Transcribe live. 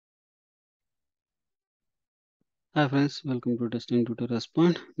Hi friends, welcome to Testing Tutorials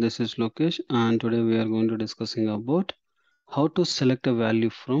Point. This is Lokesh and today we are going to discussing about how to select a value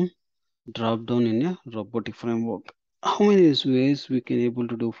from drop down in a robotic framework. How many ways we can able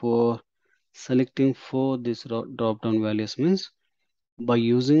to do for selecting for this drop down values means by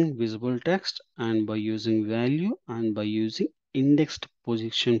using visible text and by using value and by using indexed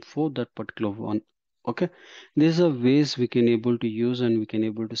position for that particular one. Okay, these are ways we can able to use and we can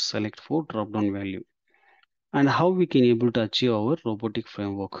able to select for drop down value and how we can able to achieve our robotic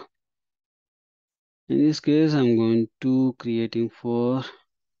framework. In this case, I'm going to creating for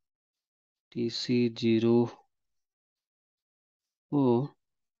tc04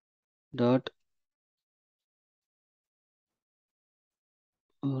 dot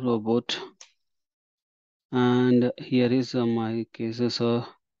robot, and here is my cases are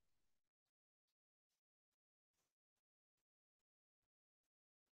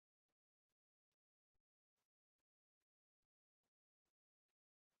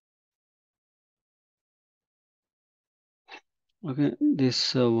okay,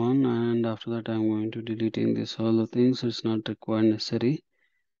 this one, and after that I'm going to deleting this all the things. It's not required necessary,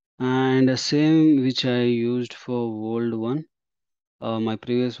 and the same which I used for old one. My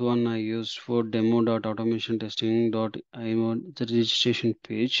previous one I used for demo.automation testing.imo, the registration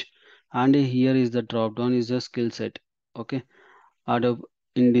page, and here is the drop down is the skill set. Okay, Adobe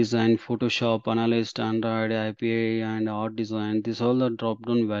InDesign, Photoshop, Analyst, Android, IPA, and Art Design. These all the drop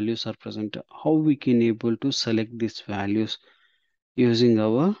down values are present. How we can able to select these values using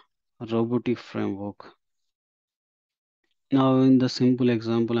our robotic framework. Now in the simple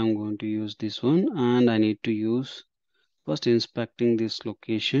example, I'm going to use this one, and I need to use first inspecting this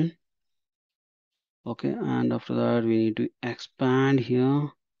location. Okay, and after that we need to expand here,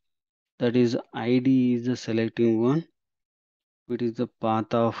 that is id is the selecting one, which is the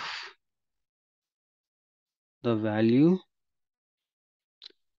path of the value,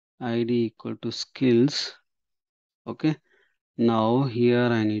 id equal to skills. Okay, now here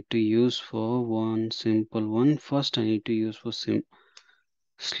I need to use for one simple one. First I need to use for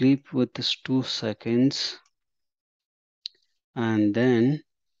sleep with this 2 seconds, and then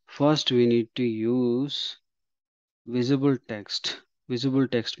first we need to use visible text. Visible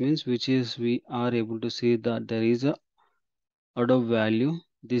text means which is we are able to see that there is a Adobe value.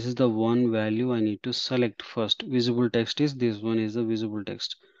 This is the one value I need to select first. Visible text is this one is the visible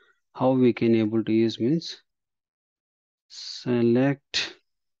text. How we can able to use means select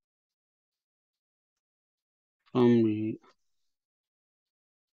from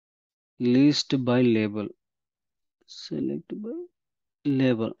list by label. Select by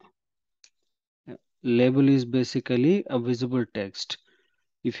label. Yeah. Label is basically a visible text.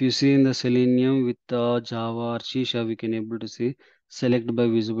 If you see in the Selenium with Java or C#, we can able to see select by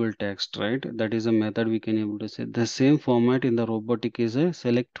visible text, right? That is a method we can able to say. The same format in the robotic is a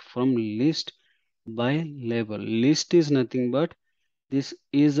select from list by label. List is nothing but this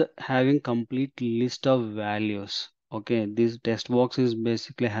is having complete list of values. Okay, this text box is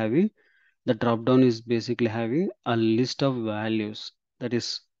basically having the drop down is basically having a list of values.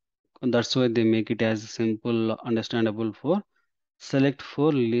 That's why they make it as simple, understandable for select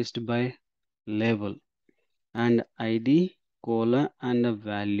for list by label and id colon and a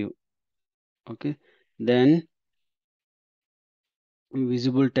value. Okay, then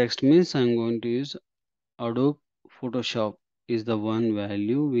visible text means I'm going to use Adobe Photoshop is the one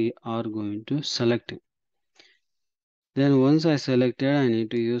value we are going to select. Then once I selected, I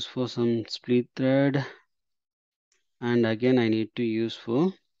need to use for some split thread, and again I need to use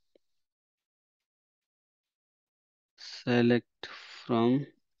for select from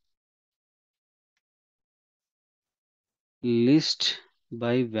list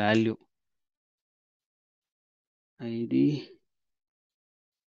by value, id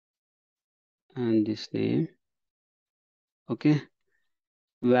and this name. Okay,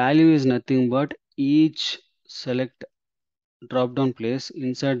 value is nothing but each select drop down place.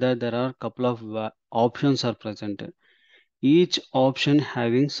 Inside that there are couple of options are presented, each option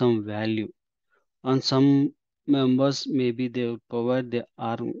having some value. On some members maybe they will provide, they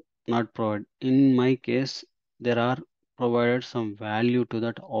are not provide. In my case there are provided some value to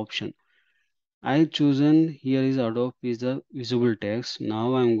that option. I chosen here is Adobe is the visible text.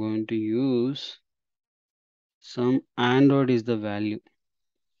 Now I'm going to use some Android is the value.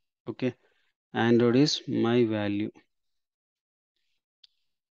 Okay, Android is my value.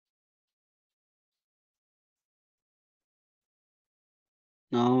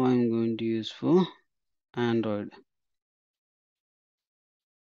 Now I'm going to use for Android.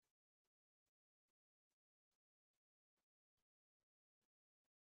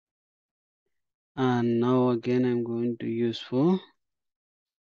 And now again I'm going to use for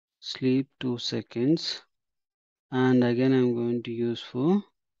sleep 2 seconds, and again I'm going to use for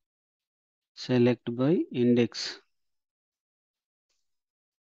select by index.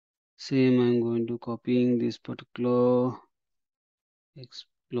 Same, I'm going to copying this particular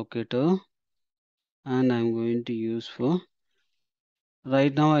locator, and I'm going to use for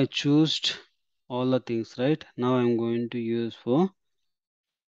right now I choose all the things. Right now I'm going to use for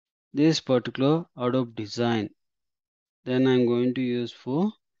this particular Adobe design. Then I'm going to use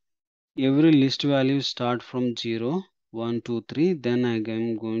for every list value start from 0, 1, 2, 3. Then I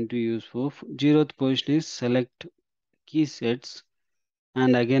am going to use for 0th position is select key sets,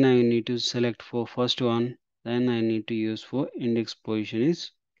 and again I need to select for first one. Then I need to use for index position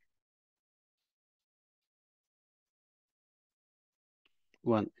is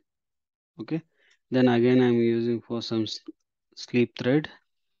 1. Okay, then again I'm using for some sleep thread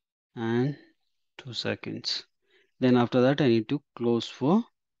and 2 seconds. Then after that I need to close for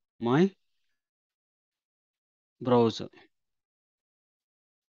my browser.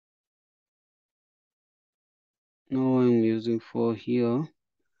 Now I'm using for here,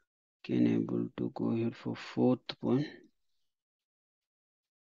 can able to go here for fourth one.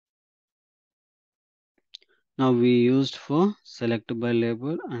 Now we used for select by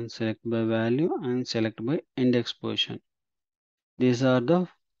label and select by value and select by index position. These are the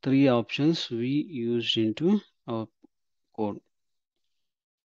three options we used into our code.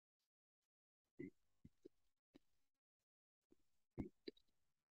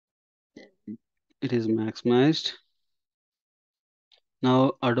 It is maximized.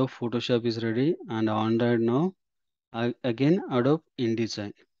 Now Adobe Photoshop is ready, and on that now again Adobe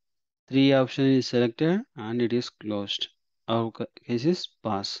InDesign. Three option is selected and it is closed. Our case is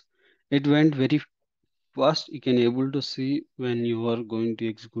pass. It went very fast. You can able to see when you are going to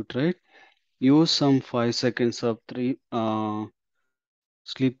execute, right? Use some 5 seconds of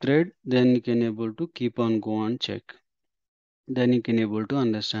sleep thread, then you can able to keep on go and check. Then you can able to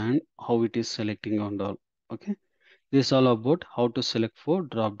understand how it is selecting on all. Okay, this is all about how to select for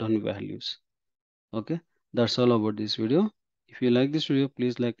drop down values. Okay, that's all about this video. If you like this video,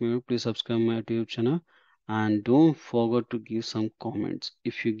 please like me, please subscribe my YouTube channel, and don't forget to give some comments.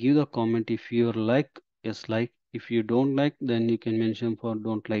 If you give the comment, if you like, yes like, if you don't like, then you can mention for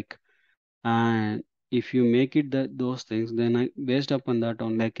don't like. And if you make it that those things, then I based upon that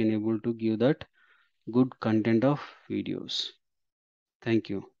only I can able to give that good content of videos. Thank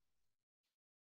you.